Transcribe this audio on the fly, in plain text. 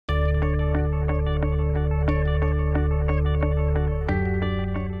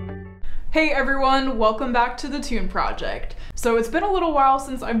Hey everyone, welcome back to the Tune Project. So it's been a little while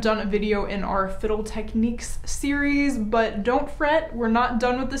since I've done a video in our fiddle techniques series, but don't fret, we're not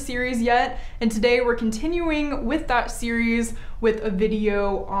done with the series yet. And today we're continuing with that series with a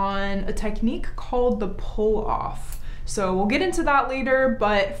video on a technique called the pull off. So we'll get into that later,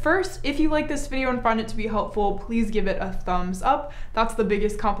 but first, if you like this video and find it to be helpful, please give it a thumbs up. That's the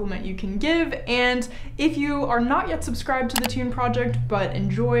biggest compliment you can give. And if you are not yet subscribed to the Tune Project, but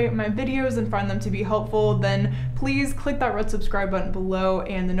enjoy my videos and find them to be helpful, then please click that red subscribe button below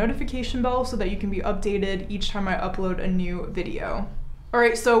and the notification bell so that you can be updated each time I upload a new video.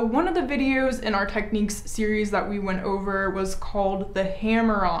 Alright, so one of the videos in our techniques series that we went over was called the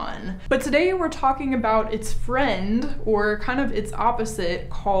hammer-on. But today we're talking about its friend, or kind of its opposite,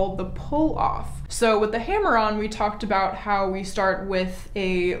 called the pull-off. So with the hammer-on, we talked about how we start with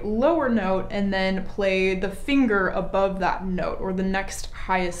a lower note and then play the finger above that note, or the next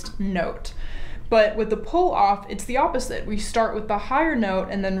highest note. But with the pull-off, it's the opposite. We start with the higher note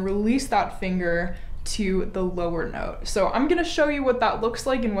and then release that finger to the lower note. So I'm gonna show you what that looks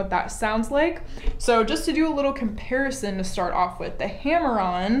like and what that sounds like. So just to do a little comparison to start off with, the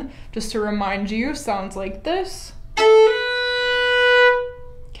hammer-on, just to remind you, sounds like this.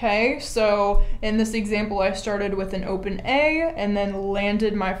 Okay, so in this example, I started with an open A and then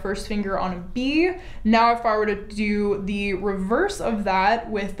landed my first finger on a B. Now if I were to do the reverse of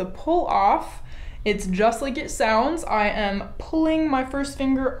that with the pull off, it's just like it sounds. I am pulling my first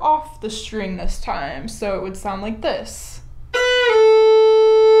finger off the string this time, so it would sound like this.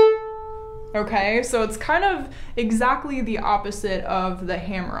 Okay, so it's kind of exactly the opposite of the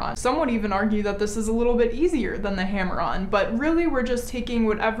hammer-on. Some would even argue that this is a little bit easier than the hammer-on, but really we're just taking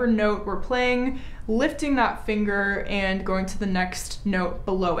whatever note we're playing, lifting that finger, and going to the next note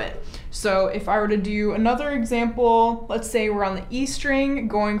below it. So if I were to do another example, let's say we're on the E string,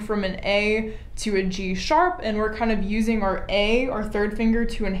 going from an A to a G sharp, and we're kind of using our A, our third finger,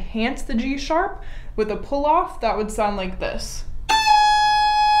 to enhance the G sharp. With a pull-off, that would sound like this.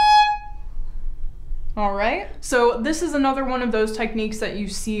 All right, so this is another one of those techniques that you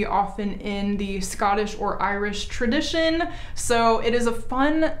see often in the Scottish or Irish tradition. So it is a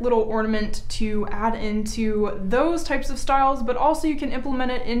fun little ornament to add into those types of styles, but also you can implement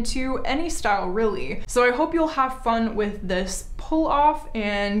it into any style really. So I hope you'll have fun with this pull off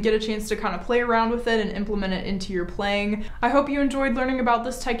and get a chance to kind of play around with it and implement it into your playing. I hope you enjoyed learning about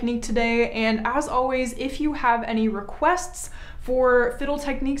this technique today, and as always, if you have any requests for fiddle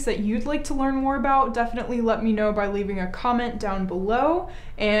techniques that you'd like to learn more about, definitely let me know by leaving a comment down below,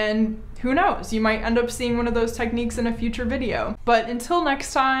 and who knows, you might end up seeing one of those techniques in a future video. But until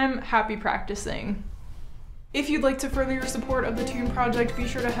next time, happy practicing. If you'd like to further your support of the Tune Project, be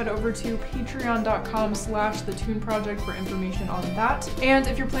sure to head over to patreon.com/thetuneproject for information on that. And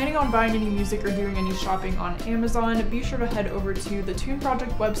if you're planning on buying any music or doing any shopping on Amazon, be sure to head over to the Tune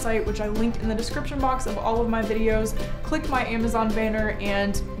Project website, which I linked in the description box of all of my videos. Click my Amazon banner,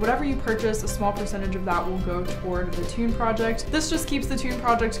 and whatever you purchase, a small percentage of that will go toward the Tune Project. This just keeps the Tune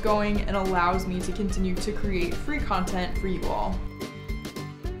Project going and allows me to continue to create free content for you all.